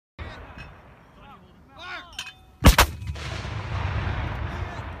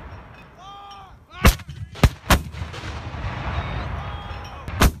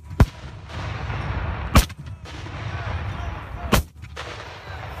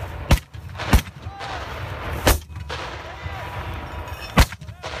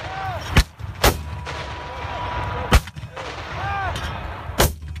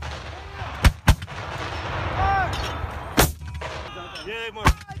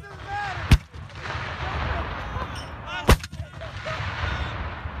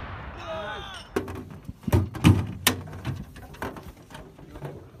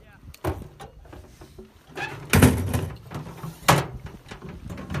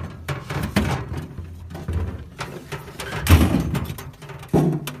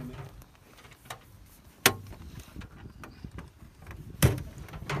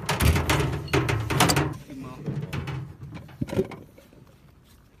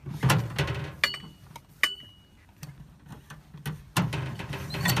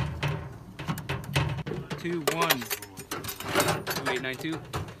2891. 2892.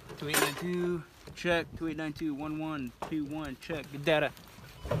 2892. Check. 2892. 1121. Check. Good data.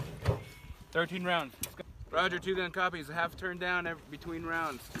 13 rounds. Roger, 2 gun copies. A half turn down between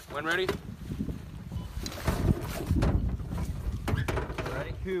rounds. When ready?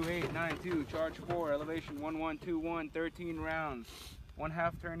 Ready? 2892. Charge 4. Elevation 1121. 13 rounds. 1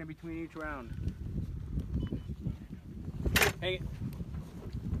 half turn in between each round. Hang it.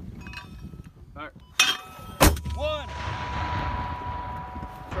 Fire. 1.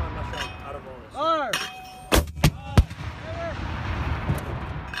 Out of bonus. R.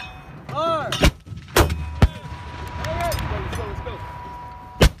 R. Let's go. Let's go.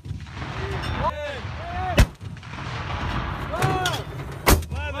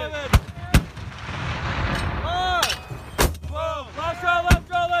 11.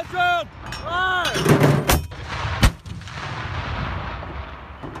 Let's round.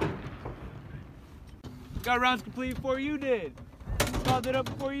 Got rounds complete before you did. Followed it up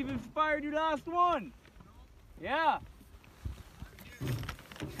before you even fired your last one. Yeah.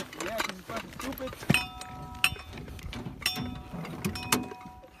 Yeah, because you're fucking stupid.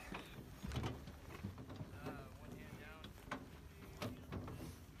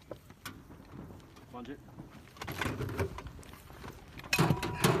 Plunge it.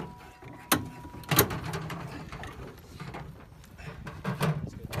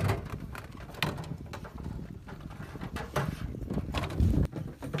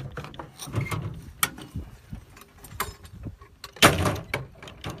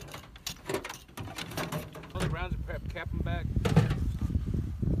 Rounds of prep, cap them back.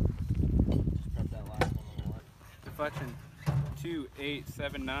 Just prep that last one on the left. Deflection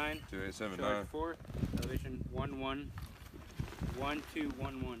 2879. 2879. Charge 4. Elevation 1211.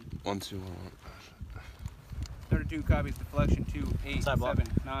 1211. 32 copies. Deflection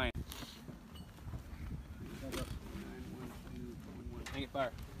 2879. Hang it,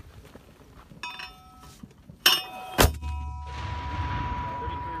 fire.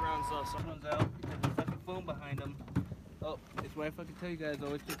 33 rounds left. Someone's out because there's fucking foam behind them. Oh, that's why I fucking tell you guys,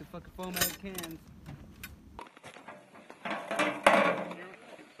 always take the fucking foam out of cans.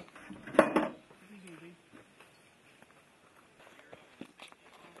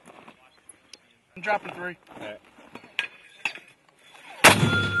 I'm dropping 3. Alright.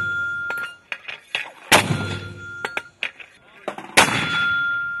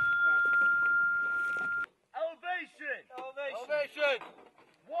 Elevation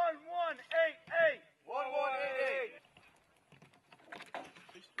 1188. 1188.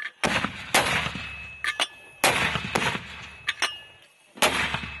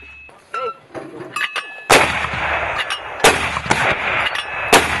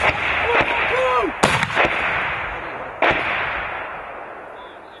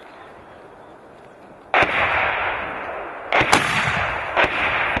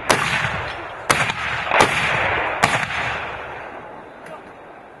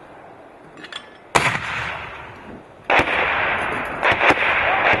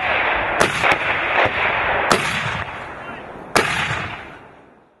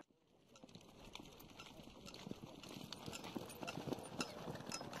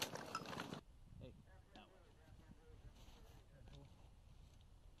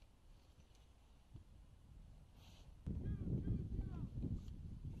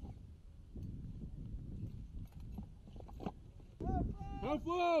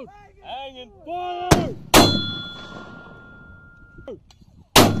 Float! Hanging. Fire!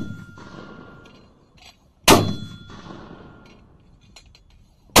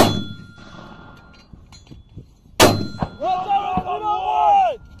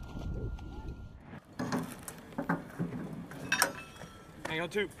 Hang on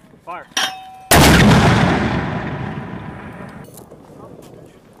 2. Fire.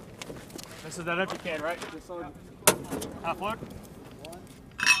 This is that empty can, right? Half load.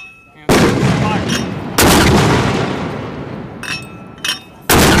 Fire.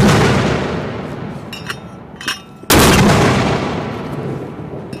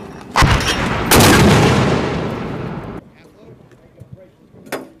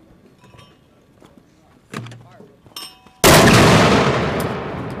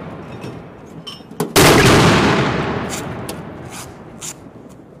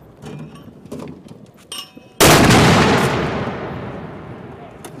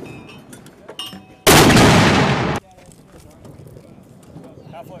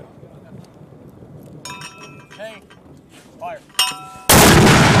 Halfway. Hang. Fire.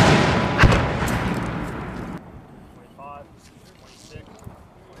 25, 26,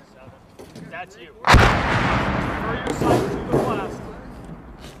 27. That's you. Throw your sight to the blast.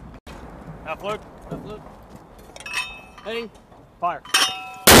 Half load. Half load. Heading. Fire.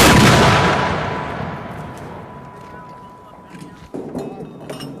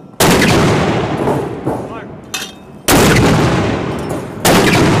 Fire.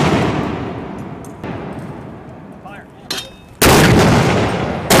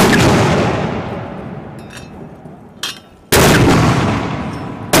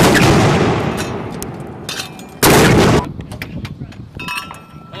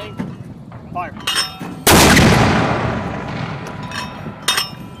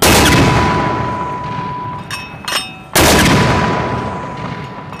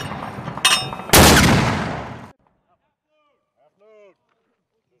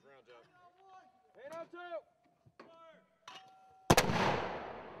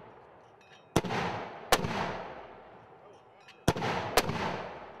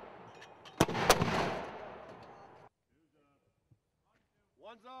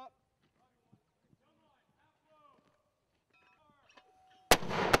 One's up.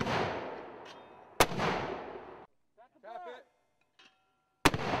 Tap it.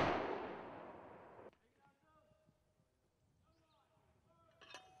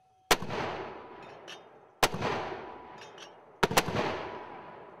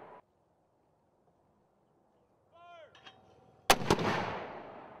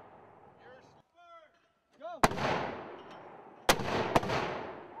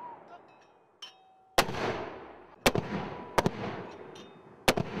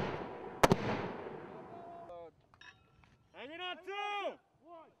 Hanging on two!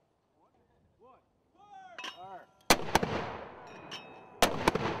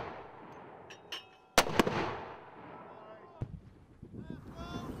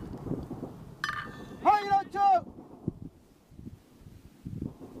 Hanging on two.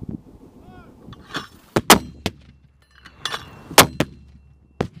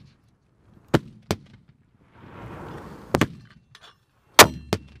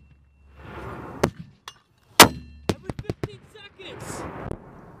 Every 15 seconds.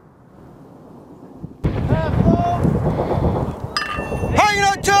 Hanging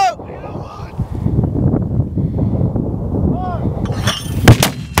on two.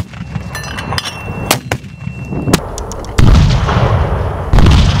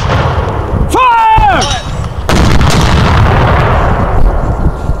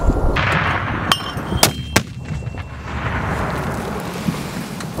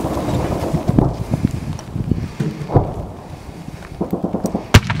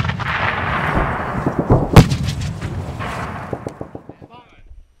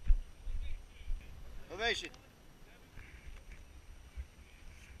 Ovation.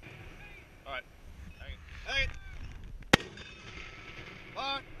 All right. Hang it.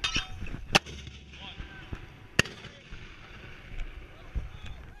 Fire.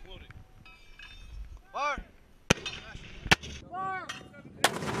 Fire.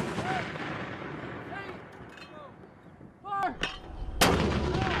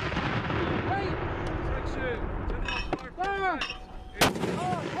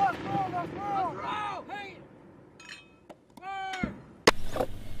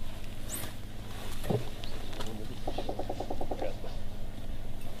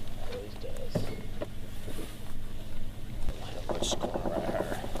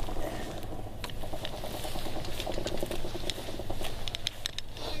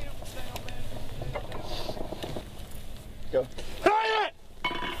 Go. Hang it!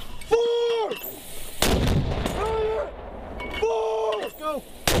 4! Hang it! 4! Let's go.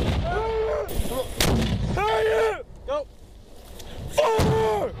 Hang it! Go.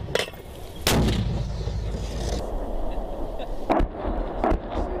 4!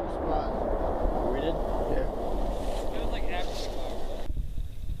 We did? Yeah. It was like after the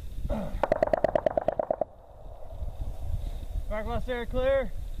fire. Park lost air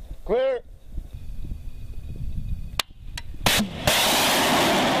clear. Clear.